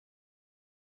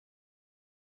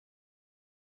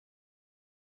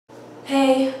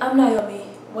Hey, I'm Naomi.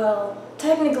 Well,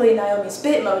 technically Naomi's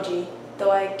Bitmoji, though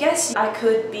I guess I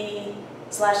could be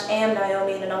 / am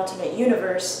Naomi in an alternate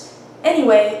universe.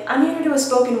 Anyway, I'm here to do a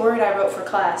spoken word I wrote for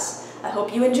class. I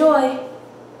hope you enjoy.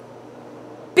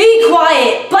 Be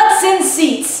quiet, butts in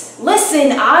seats.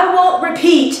 Listen, I won't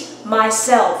repeat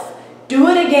myself. Do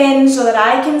it again so that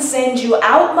I can send you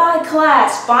out my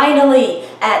class finally,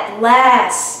 at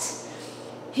last.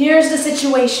 Here's the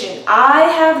situation. I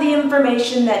have the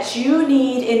information that you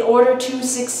need in order to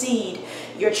succeed.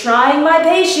 You're trying my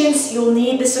patience. You'll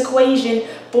need this equation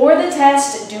for the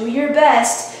test. Do your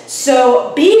best.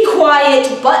 So be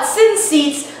quiet, butts in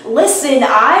seats. Listen,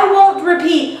 I won't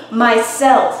repeat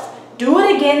myself. Do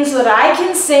it again so that I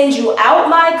can send you out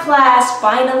my class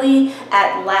finally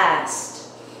at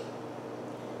last.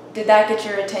 Did that get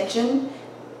your attention?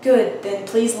 Good, then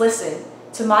please listen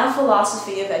to my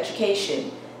philosophy of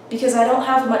education, because I don't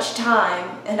have much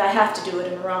time and I have to do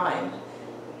it in rhyme.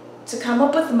 To come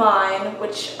up with mine,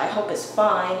 which I hope is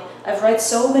fine, I've read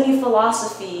so many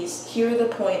philosophies. Here are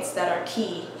the points that are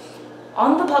key.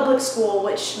 On the public school,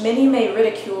 which many may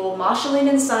ridicule, Moscheling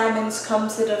and Simons come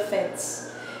to defense.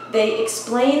 They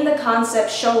explain the concept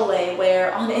Cholet,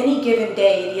 where on any given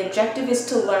day, the objective is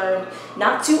to learn,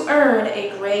 not to earn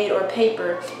a grade or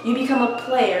paper. You become a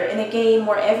player in a game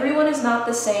where everyone is not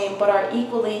the same, but are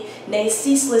equally, nay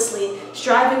ceaselessly,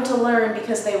 striving to learn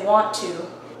because they want to.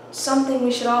 Something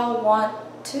we should all want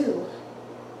too.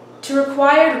 To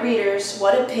required readers,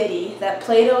 what a pity that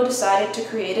Plato decided to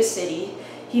create a city.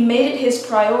 He made it his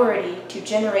priority to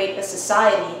generate a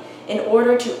society in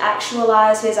order to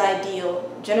actualize his ideal,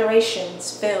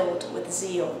 generations filled with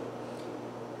zeal.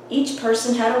 Each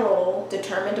person had a role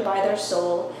determined by their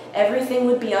soul. Everything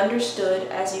would be understood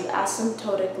as you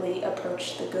asymptotically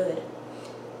approached the good.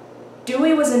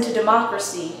 Dewey was into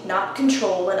democracy, not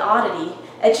control and oddity.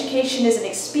 Education is an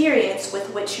experience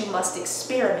with which you must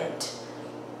experiment.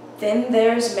 Then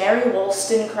there's Mary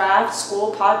Wollstonecraft,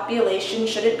 school population,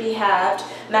 should it be halved?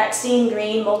 Maxine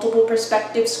Greene, multiple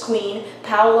perspectives queen.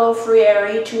 Paulo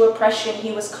Freire, to oppression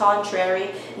he was contrary.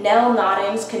 Nell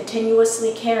Noddings,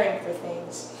 continuously caring for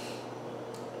things.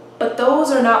 But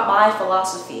those are not my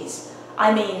philosophies.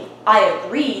 I mean, I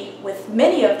agree with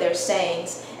many of their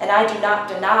sayings, and I do not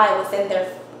deny within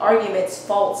their arguments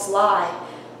faults lie.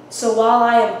 So while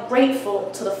I am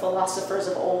grateful to the philosophers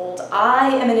of old, I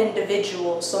am an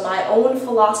individual, so my own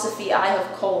philosophy I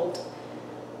have culled.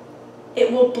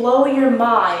 It will blow your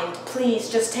mind. Please,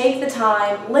 just take the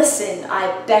time. Listen,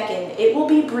 I beckon. It will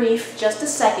be brief, just a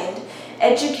second.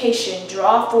 Education,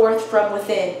 draw forth from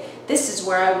within. This is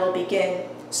where I will begin.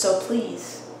 So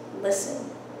please, listen.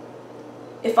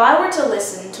 If I were to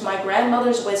listen to my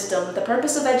grandmother's wisdom, the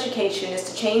purpose of education is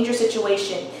to change your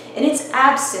situation. In its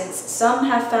absence, some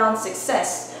have found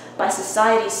success by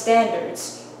society's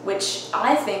standards, which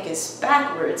I think is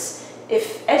backwards.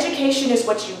 If education is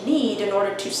what you need in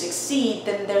order to succeed,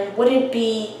 then there wouldn't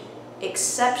be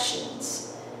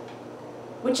exceptions.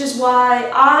 Which is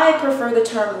why I prefer the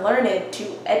term learned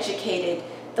to educated.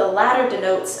 The latter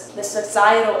denotes the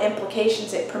societal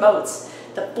implications it promotes.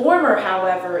 The former,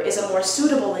 however, is a more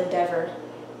suitable endeavor.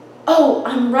 Oh,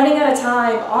 I'm running out of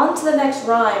time. On to the next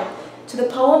rhyme. To the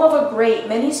poem of a great,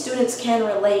 many students can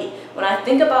relate. When I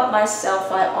think about myself,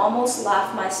 I almost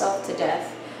laugh myself to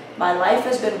death. My life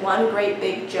has been one great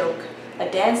big joke, a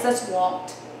dance that's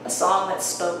walked, a song that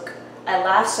spoke. I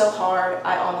laugh so hard,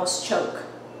 I almost choke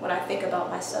when I think about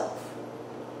myself.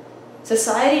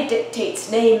 Society dictates,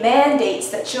 nay, mandates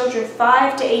that children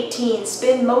 5 to 18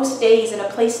 spend most days in a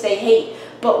place they hate.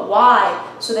 But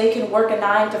why? So they can work a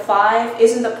 9 to 5?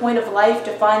 Isn't the point of life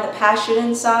to find the passion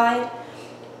inside?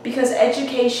 Because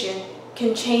education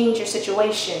can change your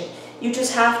situation. You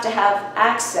just have to have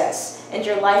access, and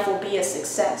your life will be a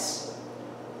success.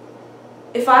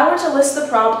 If I were to list the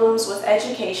problems with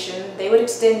education, they would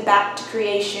extend back to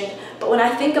creation. But when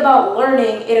I think about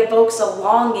learning, it evokes a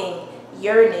longing,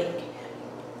 yearning.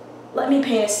 Let me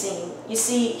paint a scene. You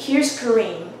see, here's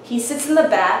Kareem. He sits in the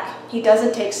back. He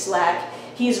doesn't take slack.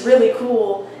 He's really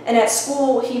cool. And at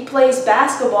school, he plays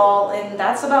basketball, and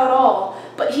that's about all.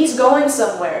 But he's going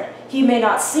somewhere. He may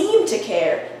not seem to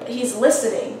care, but he's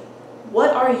listening.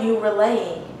 What are you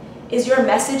relaying? Is your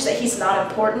message that he's not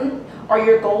important? Are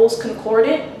your goals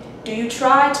concordant? Do you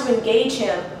try to engage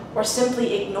him or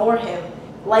simply ignore him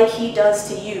like he does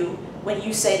to you when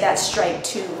you say that's strike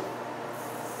two?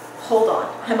 Hold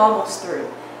on, I'm almost through.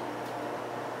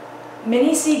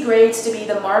 Many see grades to be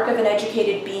the mark of an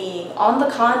educated being. On the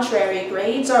contrary,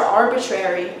 grades are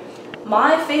arbitrary.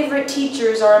 My favorite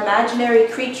teachers are imaginary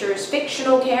creatures,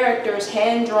 fictional characters,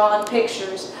 hand-drawn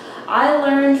pictures. I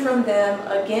learned from them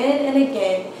again and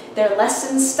again Their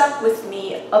lessons stuck with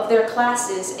me of their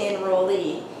classes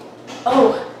enrollee.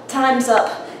 Oh, time's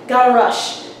up. Gotta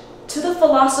rush. To the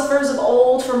philosophers of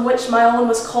old, from which my own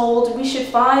was culled, we should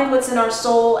find what's in our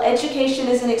soul. Education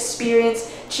is an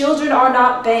experience. Children are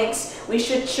not banks. We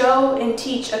should show and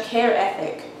teach a care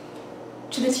ethic.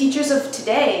 To the teachers of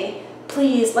today,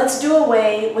 please, let's do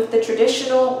away with the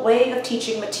traditional way of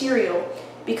teaching material,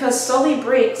 because Sully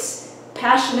Briggs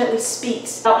passionately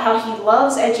speaks about how he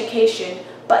loves education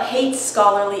but hates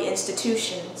scholarly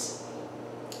institutions.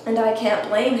 And I can't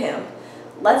blame him.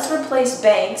 Let's replace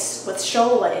banks with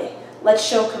Cholet. Let's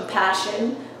show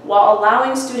compassion while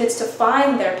allowing students to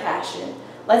find their passion.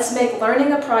 Let's make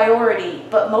learning a priority,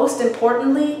 but most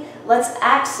importantly, let's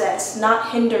access,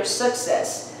 not hinder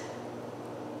success.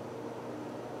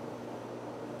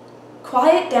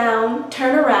 Quiet down,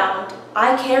 turn around,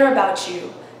 I care about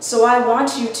you, so I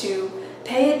want you to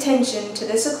pay attention to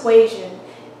this equation.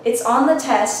 It's on the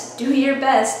test, do your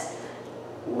best.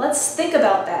 Let's think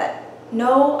about that.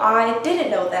 No, I didn't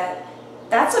know that.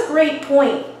 That's a great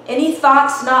point. Any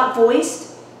thoughts not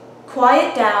voiced?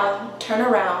 Quiet down, turn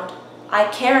around. I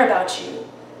care about you,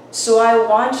 so I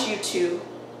want you to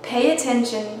pay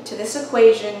attention to this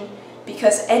equation,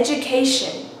 because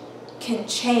education can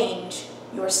change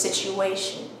your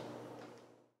situation.